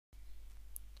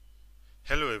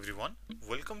Hello everyone,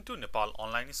 welcome to Nepal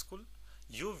online school.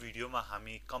 यो भिडियोमा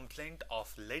हामी कम्प्लेन्ट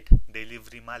अफ लेट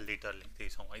डेलिभरीमा लेटर लेख्दै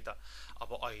छौं है त।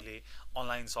 अब अहिले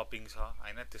अनलाइन शपिङ छ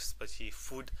हैन, त्यसपछि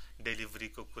फुड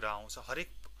डेलिभरीको कुरा आउँछ,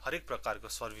 हरेक प्रकारको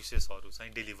सर्भिसेसहरु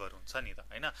चाहिँ डेलिभर हुन्छ नि त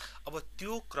हैन। अब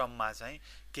त्यो क्रममा चाहिँ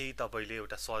केही तपाईले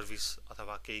एउटा सर्भिस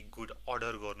अथवा केही गुड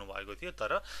अर्डर गर्नुभएको थियो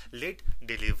तर लेट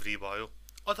डेलिभरी भयो,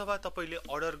 अथवा तपाईले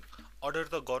अर्डर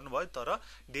त गर्नुभयो तर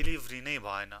डेलिभरी नै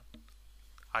भएन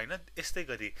हैन। यस्तै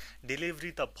गरी डेलिभरी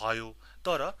त भयो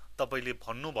तर तपाईले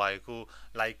भन्नु भएको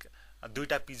लाइक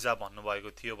दुईटा पिज्जा भन्नु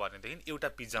भएको थियो भनेदेखि एउटा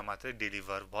पिज्जा मात्रै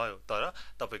डेलिभर भयो तर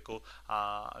तपाईको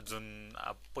जुन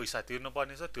पैसा तिर्नु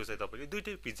पर्ने छ त्यो चाहिँ तपाईले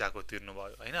दुईटै पिज्जाको तिर्नु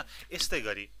भयो हैन। यस्तै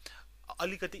गरी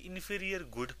अलिकति इन्फेरियर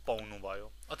गुड पाउनु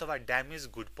भयो अथवा ड्यामेज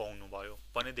गुड पाउनु भयो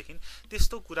भनेदेखि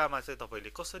त्यस्तो कुरामा चाहिँ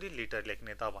तपाईले कसरी लेटर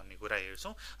लेख्ने त भन्ने कुरा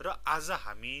हेर्छौं। र आज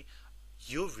हामी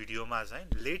यो भिडियोमा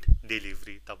चाहिँ लेट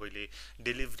डेलिभरी, तपाईले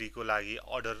डेलिभरीको लागि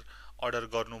अर्डर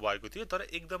गर्नु भएको थियो तर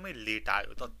एकदमै लेट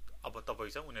आयो त, अब तपाई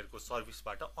चाहिँ उनीहरुको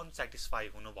सर्भिसबाट अनस्याटिस्फाई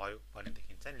हुनु भयो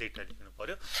भनेदेखि चाहिँ लेटर लेख्नु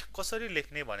पर्यो। कसरी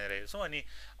लेख्ने भनेर हेर्छौं।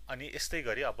 अनि यस्तै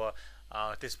गरी अब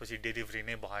त्यसपछि डेलिभरी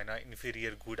नै भएन,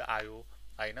 इन्फेरियर गुड आयो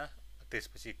हैन,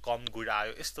 त्यसपछि कम गुड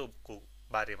आयो, यस्तोको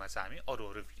बारेमा चाहिँ हामी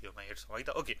अरु भिडियोमा हेर्छौं है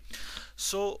त। ओके,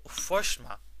 सो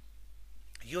फर्स्टमा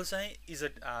यो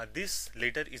चाहिँ this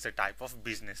letter is a type of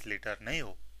business letter नै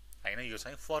हो हैन। यो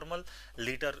चाहिँ फर्मल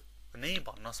लेटर नै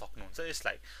भन्न सक्नुहुन्छ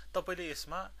यसलाई। तपाईले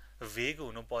यसमा वेग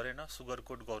हुनु परेन, सुगर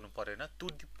कोट गर्नु परेन, टु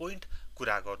द पोइन्ट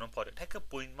कुरा गर्नु पर्यो, ठ्याक्क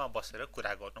पोइन्टमा बसेर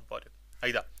कुरा गर्नु पर्यो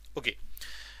है त। ओके,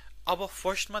 अब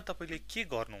फर्स्टमा तपाईले के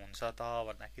गर्नुहुन्छ त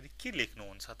भन्दाखेरि के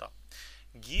लेख्नुहुन्छ त,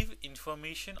 give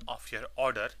information of your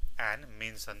order and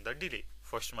mention the delay.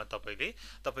 फर्स्टमा तपाईले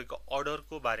तपाईको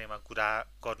अर्डरको बारेमा कुरा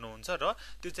गर्नुहुन्छ र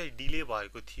त्यो चाहिँ डिले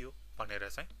भएको थियो भनेर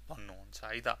चाहिँ भन्नुहुन्छ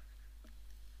है त।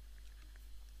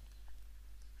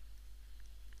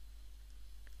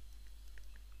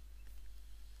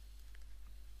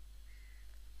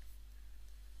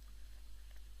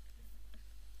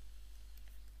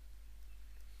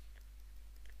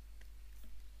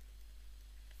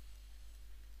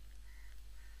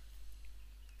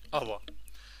 अब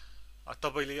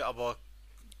तपाईले अब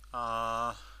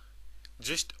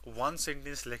जस्ट वन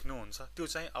सेन्टेन्स लेख्नुहुन्छ, त्यो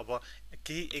चाहिँ अब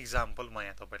केही एक्जाम्पल म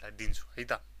यहाँ तपाईलाई दिन्छु है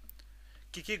त,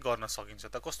 के गर्न सकिन्छ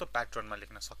त, कस्तो प्याटर्नमा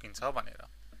लेख्न सकिन्छ भनेर।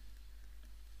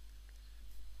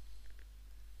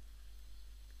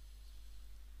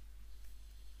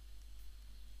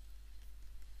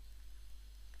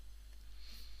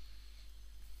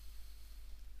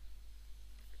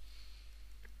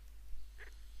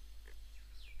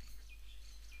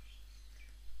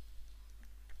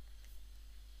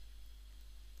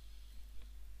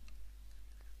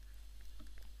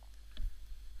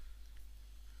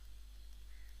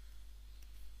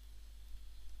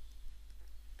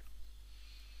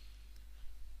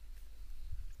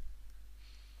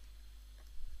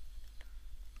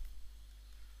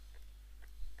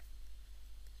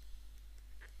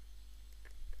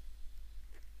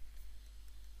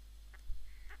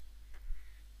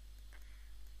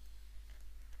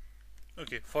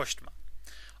 Okay, first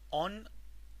on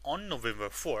November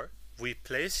 4, we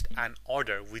placed an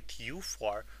order with you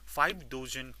for 5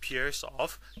 dozen pairs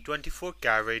of 24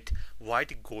 karat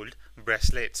white gold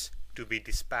bracelets to be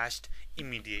dispatched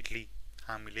immediately.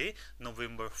 हामीले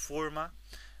November 4 मा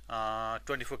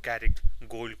 24 karat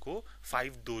gold को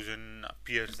 5 dozen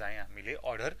pairs चाहिँ हामीले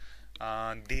अर्डर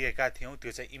दिएका थियौं,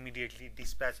 त्यो चाहिँ इमिडिएटली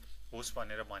डिस्प्याच होस्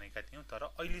भनेर भनेका थियौं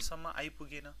तर अहिलेसम्म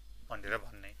आइपुगेन भनेर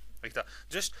भन्ने है त।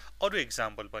 जस्ट अरु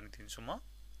एक्जाम्पल पनि दिन्छु म।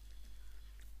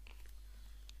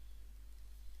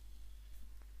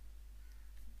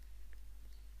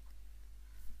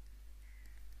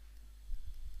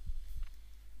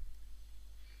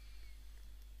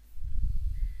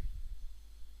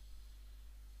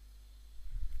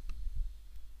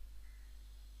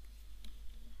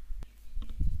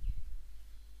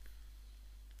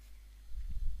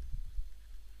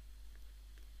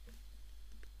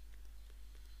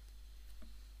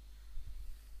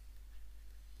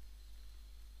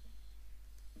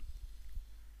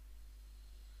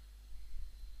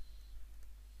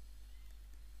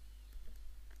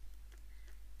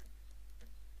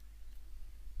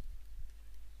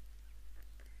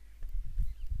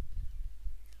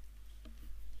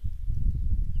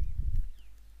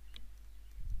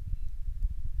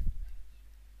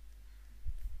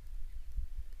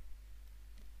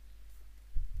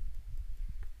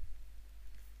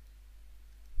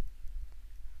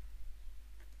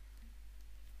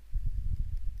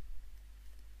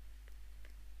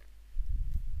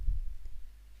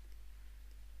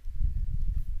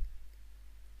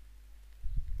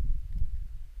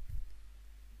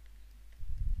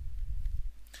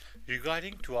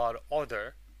 Regarding to our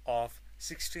order of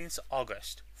 16th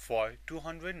August for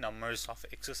 200 numbers of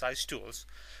exercise tools,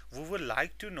 we would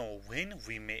like to know when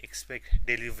we may expect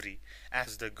delivery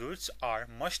as the goods are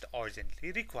most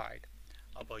urgently required.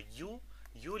 अब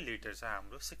यो letter चाहिँ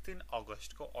हाम्रो 16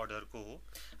 अगस्टको अर्डरको हो।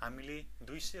 हामीले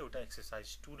 200 वटा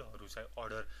एक्सरसाइज टुलहरू चाहिँ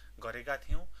अर्डर गरेका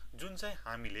थियौं जुन चाहिँ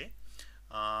हामीले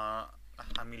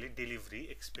डेलिभरी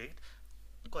एक्सपेक्ट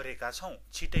गरेका छौं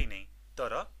छिटै नै।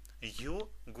 तर यो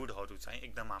गुडहरू चाहिँ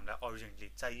एकदम हामीलाई अर्जेन्टली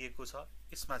चाहिएको छ।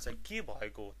 यसमा चाहिँ के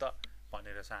भएको हो त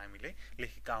भनेर चाहिँ हामीले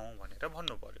लेखेका हौं भनेर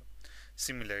भन्नु पर्यो।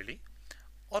 सिमिलरली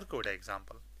अर्को एउटा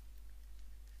example,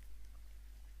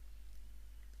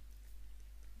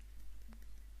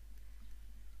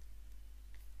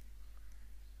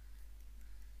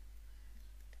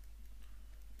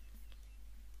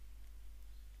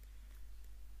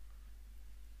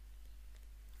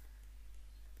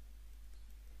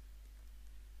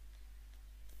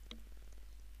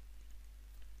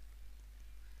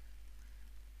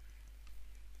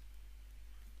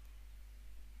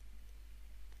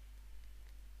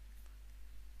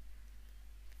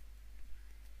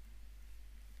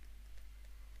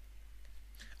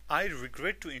 I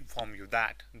regret to inform you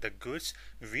that the goods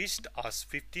reached us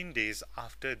 15 days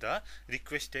after the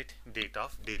requested date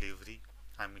of delivery.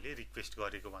 हामीले रिक्वेस्ट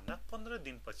गरेको भन्दा 15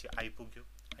 दिनपछि आइपुग्यो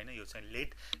हैन। यो चाहिँ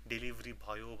लेट डेलिभरी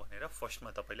भयो भनेर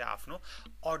फर्स्टमा तपाईले आफ्नो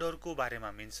अर्डरको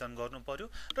बारेमा मेन्सन गर्नु पर्यो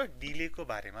र डिलेको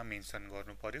बारेमा मेन्सन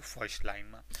गर्नु पर्यो फर्स्ट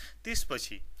लाइनमा।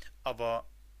 त्यसपछि अब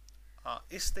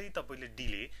यस्तै तपाईले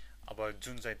डिले, अब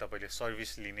जुन चाहिँ तपाईले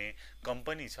सर्भिस लिने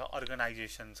कम्पनी छ,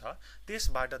 अर्गनाइजेसन छ,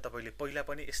 त्यसबाट तपाईले पहिला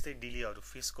पनि यस्तै डिलेहरू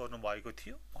फेस गर्नु भएको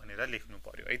थियो भनेर लेख्नु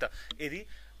पर्यो है त। यदि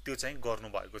त्यो चाहिँ गर्नु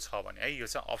भएको छ भने है, यो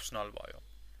चाहिँ अप्सनल भयो।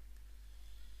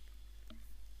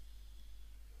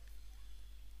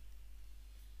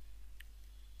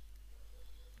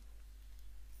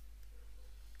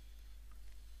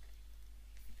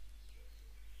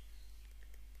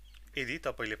 यदि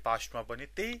तपाईले पास्टमा पनि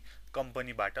त्यही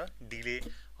कम्पनीबाट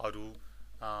डिलेहरू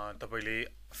तपाईले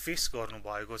फेस गर्नु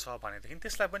भएको छ भनेदेखि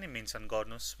त्यसलाई पनि मेन्सन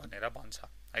गर्नुस् भनेर भन्छ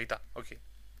है त। ओके,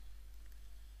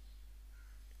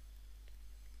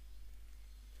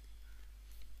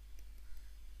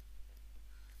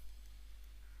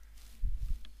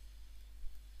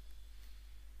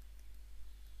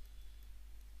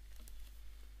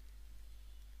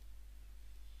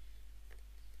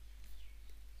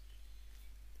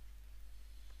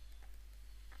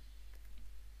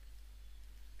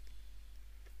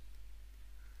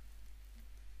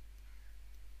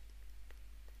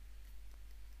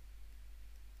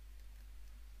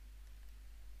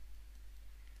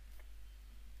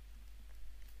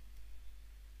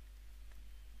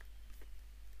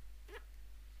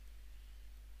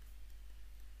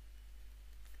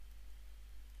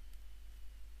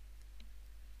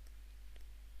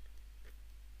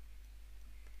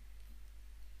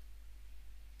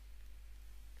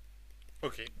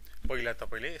 ओके, पहिला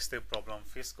तपाईले यस्तै प्रब्लम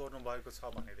फेस गर्नु भएको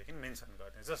छ भनेदेखि मेन्सन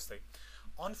गर्ने। जस्तै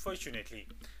Unfortunately,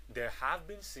 there have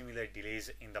been similar delays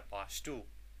in the past too.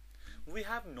 We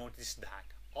have noticed that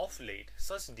of late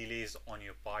such delays on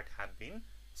your part have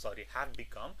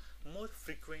become more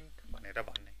frequent भनेर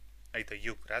भन्ने है त।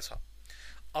 यो कुरा छ।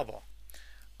 अब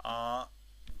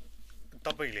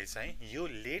तपाईले चाहिँ यो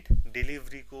लेट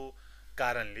डेलिभरीको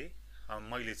कारणले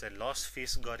मैले चाहिँ लस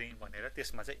फेस गरेँ भनेर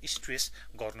त्यसमा चाहिँ स्ट्रेस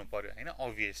गर्नु पर्यो हैन।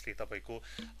 अभियसली तपाईको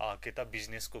के त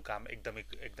बिजनेसको काम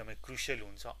एकदमै क्रुशियल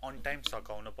हुन्छ, अन टाइम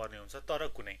सकाउनु पर्ने हुन्छ, तर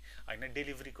कुनै हैन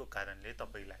डेलिभरीको कारणले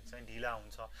तपाईलाई चाहिँ ढिला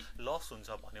हुन्छ, लस हुन्छ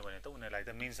भन्यो भने त उनीहरुलाई त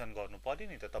मेन्सन गर्नु पर्यो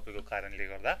नि त, तपाईको कारणले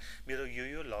गर्दा मेरो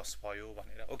यो लस भयो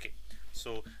भनेर। ओके,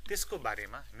 सो त्यसको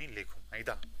बारेमा हामी लेखौं है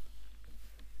त।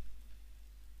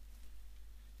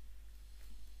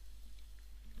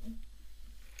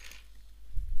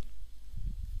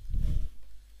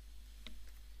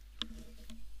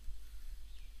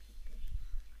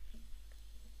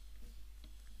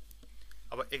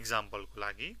 अब example को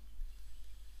लागि,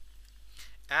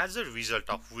 as a result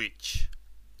of which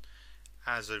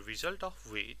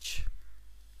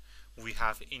we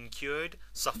have incurred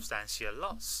substantial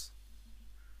loss.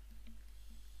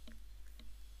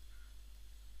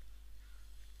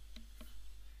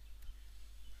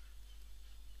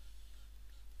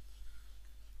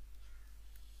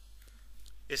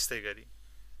 यस्तै गरी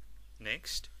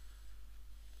next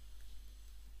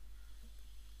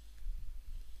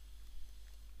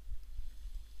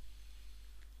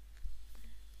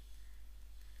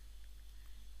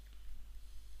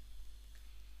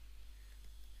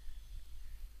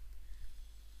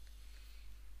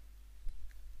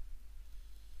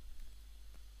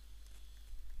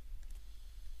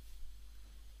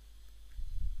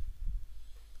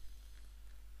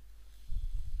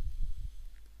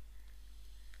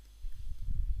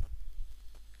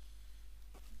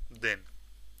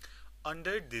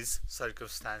Under these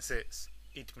circumstances,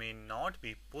 it may not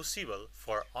be possible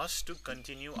for us to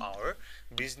continue our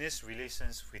business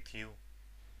relations with you.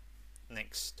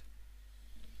 Next.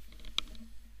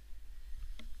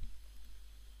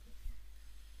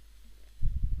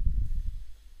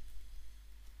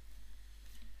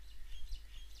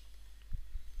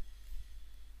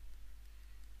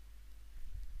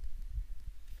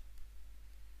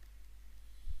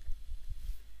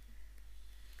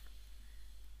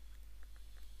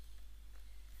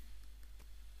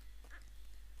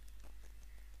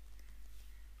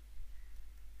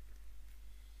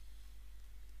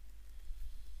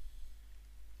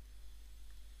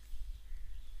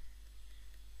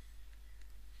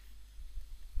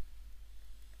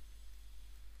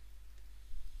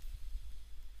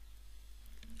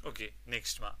 Okay,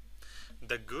 next ma.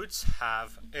 The goods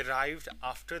have arrived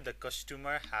after the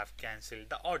customer have cancelled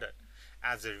the order.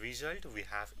 As a result, we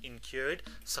have incurred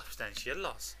substantial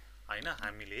loss. हैन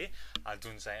हामीले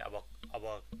जुन चाहिँ अब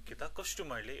के त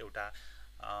कस्टमरले एउटा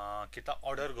के त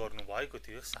अर्डर गर्नु भएको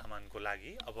थियो सामानको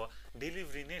लागि अब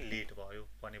डेलिभरी नै लेट भयो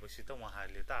भनेपछि त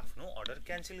उहाँहरूले त आफ्नो अर्डर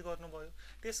क्यान्सल गर्नुभयो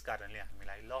त्यसकारणले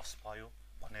हामीलाई लस भयो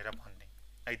भनेर भन्ने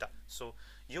है त सो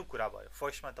यो कुरा भयो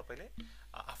फर्स्टमा तपाईले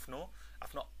आफ्नो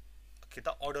के त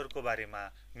अर्डरको बारेमा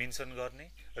मेन्सन गर्ने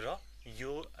र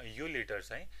यो लेटर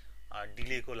चाहिँ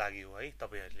डिलेको लागि हो है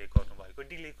तपाईहरुले गर्नुभएको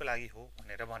डिलेको लागि हो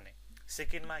भनेर भन्ने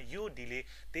सेकेन्डमा यो डिले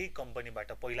त्यही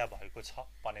कम्पनीबाट पहिला भएको छ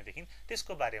भनेदेखि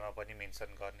त्यसको बारेमा पनि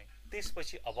मेन्सन गर्ने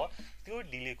त्यसपछि अब त्यो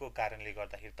डिलेको कारणले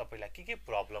गर्दाखेरि तपाईलाई के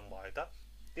प्रब्लम भयो त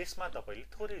त्यसमा तपाईले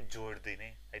थोरै जोड दिने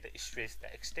है त stress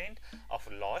the extent of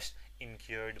loss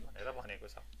इन्क्युर्ड भनेर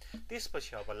भनेको छ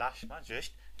त्यसपछि अब लास्टमा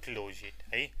जस्ट क्लोज इट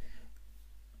है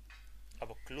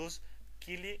अब क्लोज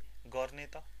केले गर्ने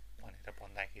त भनेर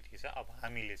भन्दाखेरि चाहिँ अब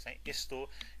हामीले चाहिँ यस्तो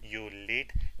यो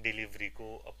लेट डेलिभरीको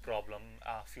प्रब्लम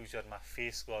फ्युचरमा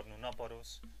फेस गर्नु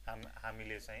नपरोस्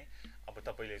हामीले चाहिँ अब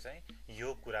तपाईले चाहिँ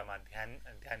यो कुरामा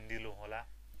ध्यान दिनु होला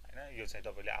हैन यो चाहिँ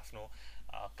तपाईले आफ्नो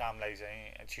कामलाई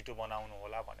चाहिँ छिटो बनाउनु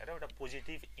होला भनेर एउटा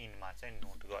पोजिटिभ इनमा चाहिँ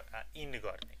इन्ड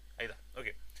गर्ने है त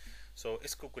ओके सो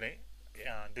यसको कुनै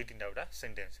दुई तीनटा एउटा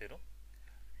सेन्टेन्सहरु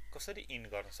कसरी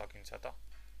इन्ड गर्न सकिन्छ त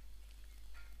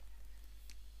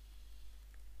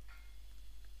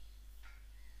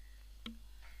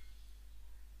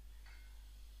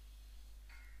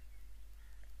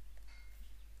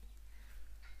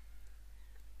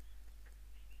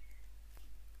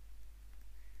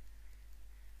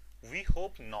We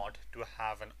hope not to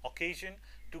have an occasion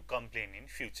to complain in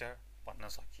future भन्न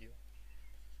सकियो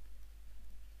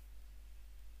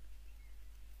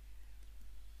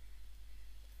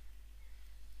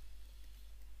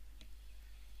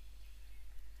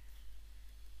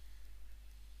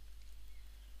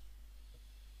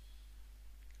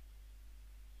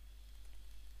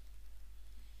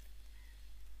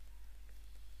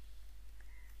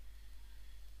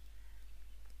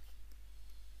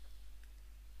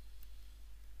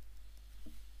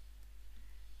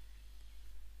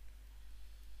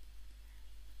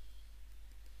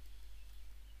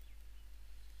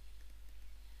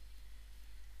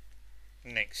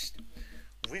Next,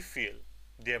 we feel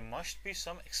there must be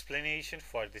some explanation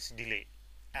for this delay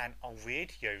and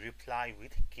await your reply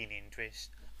with keen interest.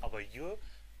 अब यो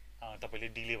तपाईले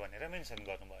डिले भनेर mention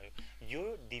गर्नुभयो यो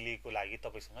डिलेको लागि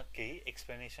तपाईसँग केही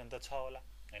एक्सप्लेनेसन त छ होला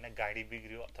हैन गाडी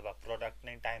बिग्रियो अथवा प्रोडक्ट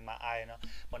नै टाइममा आएन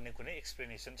भन्ने कुनै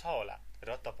एक्सप्लेनेसन छ होला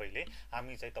र तपाईले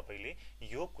हामी चाहिँ तपाईले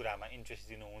यो कुरामा इन्ट्रेस्ट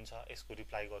दिनुहुन्छ यसको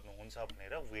रिप्लाई गर्नुहुन्छ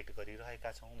भनेर वेट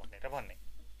गरिरहेका छौं भनेर भन्ने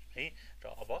है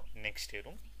र अब नेक्स्ट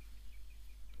हेरौं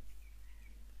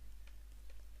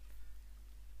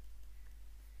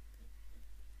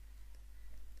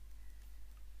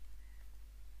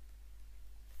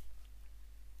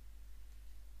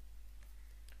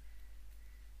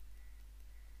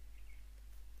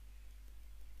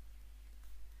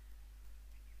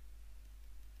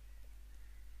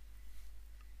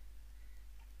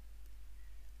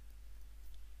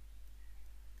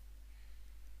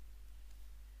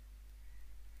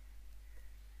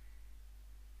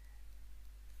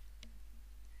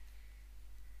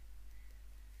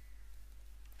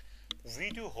We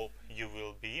do hope you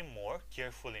will be more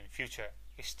careful in future,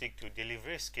 stick to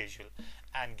delivery schedule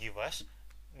and give us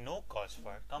no cause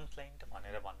for complaint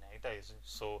भनेर भन्ने है त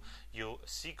सो यो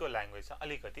C को ल्याङ्ग्वेज चाहिँ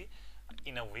अलिकति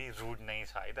इन अ वे रुड नै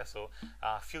छ है त सो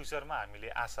फ्युचरमा हामीले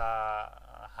आशा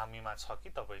हामीमा छ कि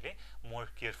तपाईले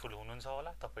मोर केयरफुल हुनुहुन्छ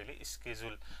होला तपाईले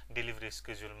स्केड्युल डेलिभरी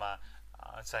स्केड्युलमा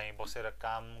चाहिँ बसेर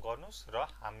काम गर्नुस् र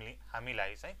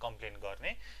हामीलाई चाहिँ कम्प्लेन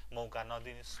गर्ने मौका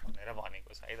नदिनुस् भनेर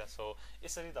भनेको छ है त सो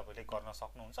यसरी तपाईले गर्न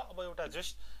सक्नुहुन्छ अब एउटा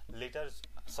जस्ट लेटर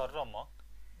सर र म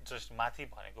जस्ट माथि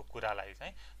भनेको कुरालाई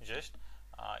चाहिँ जस्ट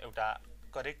एउटा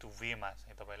करेक्ट वेमा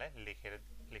चाहिँ तपाईलाई लेखेर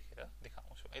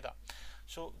देखाउँछु है त।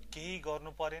 सो केही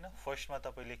गर्नु परेन, फर्स्टमा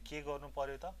तपाईले के गर्नु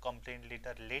पर्यो त, कम्प्लेन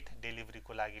लेटर लेट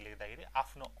डेलिभरीको लागि लेख्दाखेरि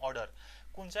आफ्नो अर्डर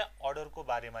कुन चाहिँ अर्डरको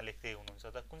बारेमा लेख्दै हुनुहुन्छ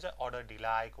त, कुन चाहिँ अर्डर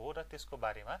ढिला आएको हो र त्यसको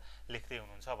बारेमा लेख्दै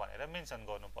हुनुहुन्छ भनेर मेन्सन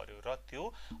गर्नु पर्यो र त्यो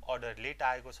अर्डर लेट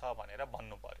आएको छ भनेर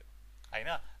भन्नु पर्यो हैन।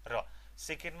 र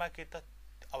सेकेन्डमा के त,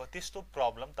 अब त्यस्तो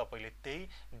प्रब्लम तपाईले त्यही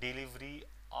डेलिभरी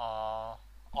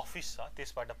अफिस छ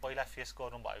त्यसबाट पहिला फेस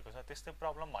गर्नु भएको छ त्यस्तै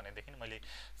प्रब्लम भनेदेखि मैले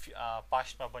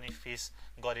पास्टमा पनि फेस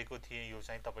गरेको थिएँ, यो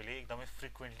चाहिँ तपाईले एकदमै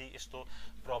फ्रिक्वेन्टली यस्तो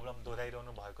प्रब्लम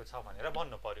दोहोऱ्याइरहनु भएको छ भनेर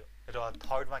भन्नु पर्यो। र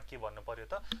थर्डमा के भन्नु पर्यो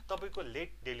त, तपाईको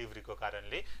लेट डेलिभरीको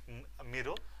कारणले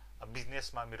मेरो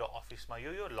बिजनेसमा मेरो अफिसमा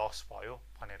यो लस भयो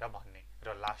भनेर भन्ने।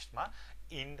 र लास्टमा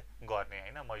इन्ड गर्ने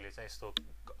हैन, मैले चाहिँ यस्तो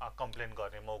कम्प्लेन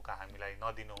गर्ने मौका हामीलाई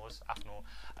नदिनुहोस्, आफ्नो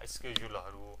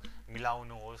स्केड्युलहरू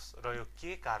मिलाउनुहोस् र यो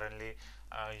के कारणले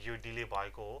यो डिले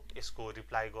भएको हो यसको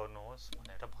रिप्लाई गर्नुहोस्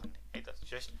भनेर भन्ने है त।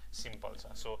 जस्ट सिम्पल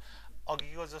छ। सो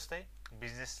अघिको जस्तै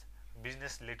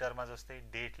बिजनेस लेटरमा जस्तै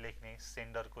डेट लेख्ने,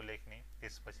 सेन्डरको लेख्ने,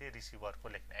 त्यसपछि रिसिभरको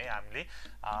लेख्ने है। हामीले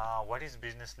व्हाट इज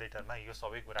बिजनेस लेटरमा यो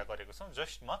सबै कुरा गरेको छौं।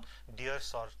 जस्ट म डियर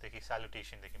सर देखि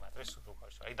सैल्युटेसन देखि मात्रै सुरु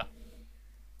गर्छु है त।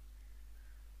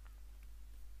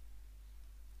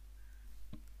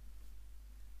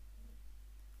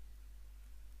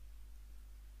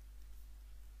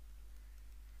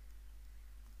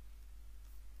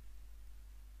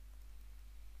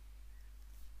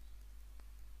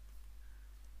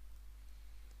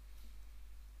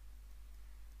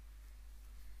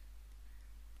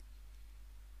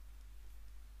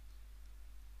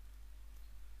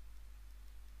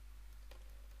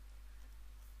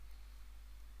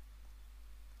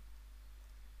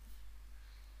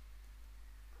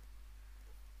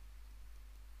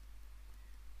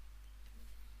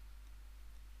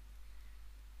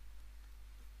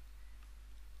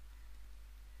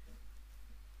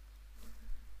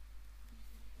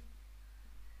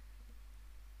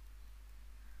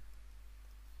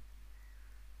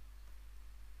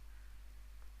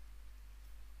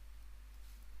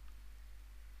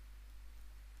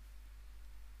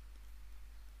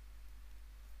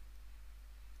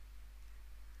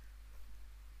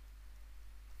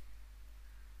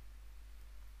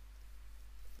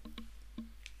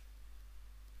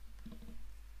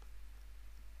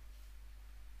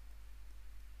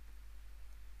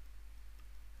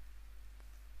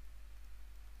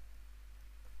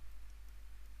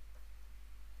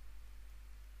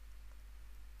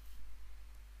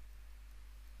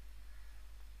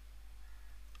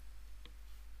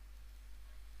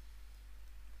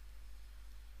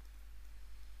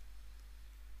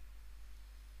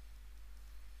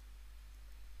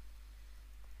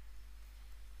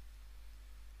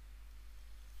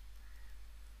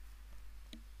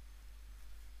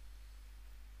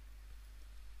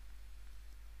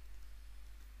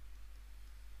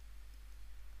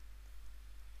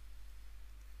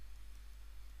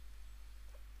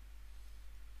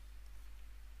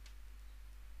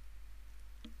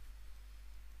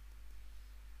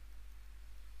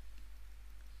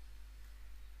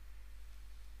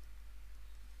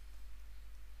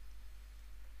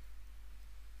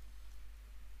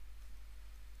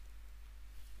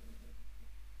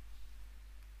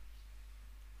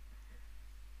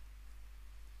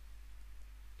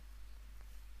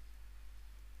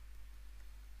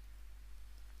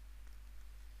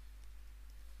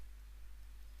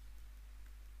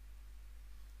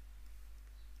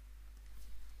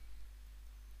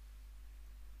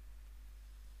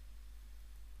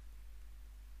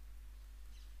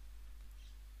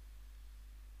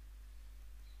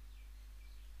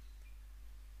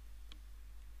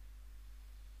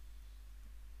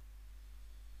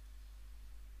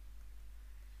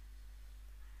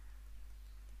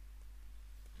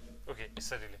 Okay,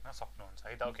 यसरी लेख्न सक्नुहुन्छ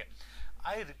है त। Okay,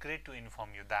 I regret to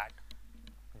inform you that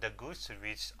the goods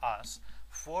reached us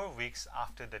 4 weeks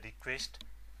after the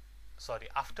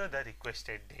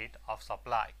requested date of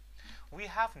supply. We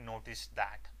have noticed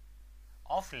that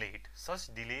of late such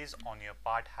delays on your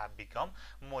part have become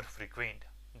more frequent.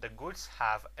 The goods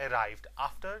have arrived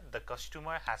after the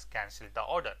customer has cancelled the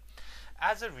order,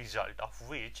 as a result of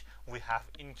which we have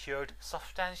incurred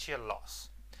substantial loss.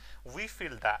 We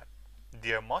feel that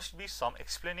there must be some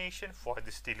explanation for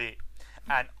this delay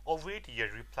and await your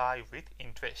reply with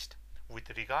interest. With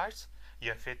regards,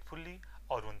 your faithfully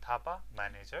Arun Thapa,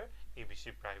 manager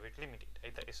ABC private limited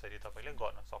है त। यसरी तपाईले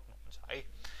गर्न सक्नुहुन्छ है।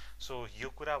 So यो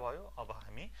कुरा भयो। अब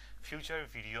हामी फ्युचर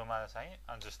भिडियोमा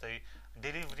चाहिँ जस्तै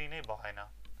डेलिभरी नै भएन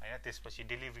हैन, त्यसपछि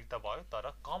डेलिभरी त भयो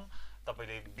तर कम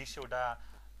तपाईले 20 वटा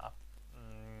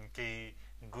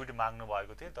केही गुड माग्नु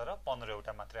भएको थियो तर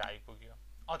 15वटा मात्रै आइपुग्यो,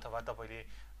 अथवा तपाईले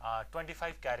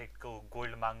 25 क्यारेटको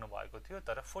गोल्ड माग्नु भएको थियो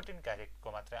तर 14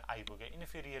 क्यारेटको मात्रै आइपुग्यो,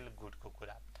 इन्फेरियल गुडको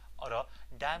कुरा र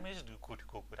ड्यामेज्ड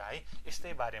गुडको कुरा है।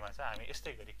 यस्तै बारेमा चाहिँ हामी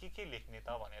यस्तै गरी के लेख्ने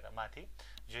त भनेर माथि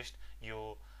जस्ट यो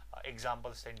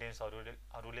एक्जाम्पल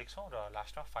सेन्टेन्सहरु लेख्छौं र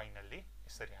लास्टमा फाइनल्ली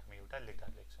यसरी हामी एउटा लेटर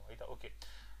लेख्छौं है त। ओके,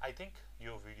 आई थिंक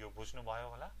यो भिडियो बुझ्नु भयो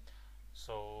होला।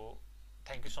 So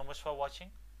thank you so much for watching.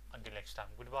 Until next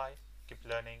time, goodbye, keep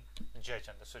learning, Jai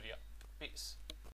Chandra Surya, peace.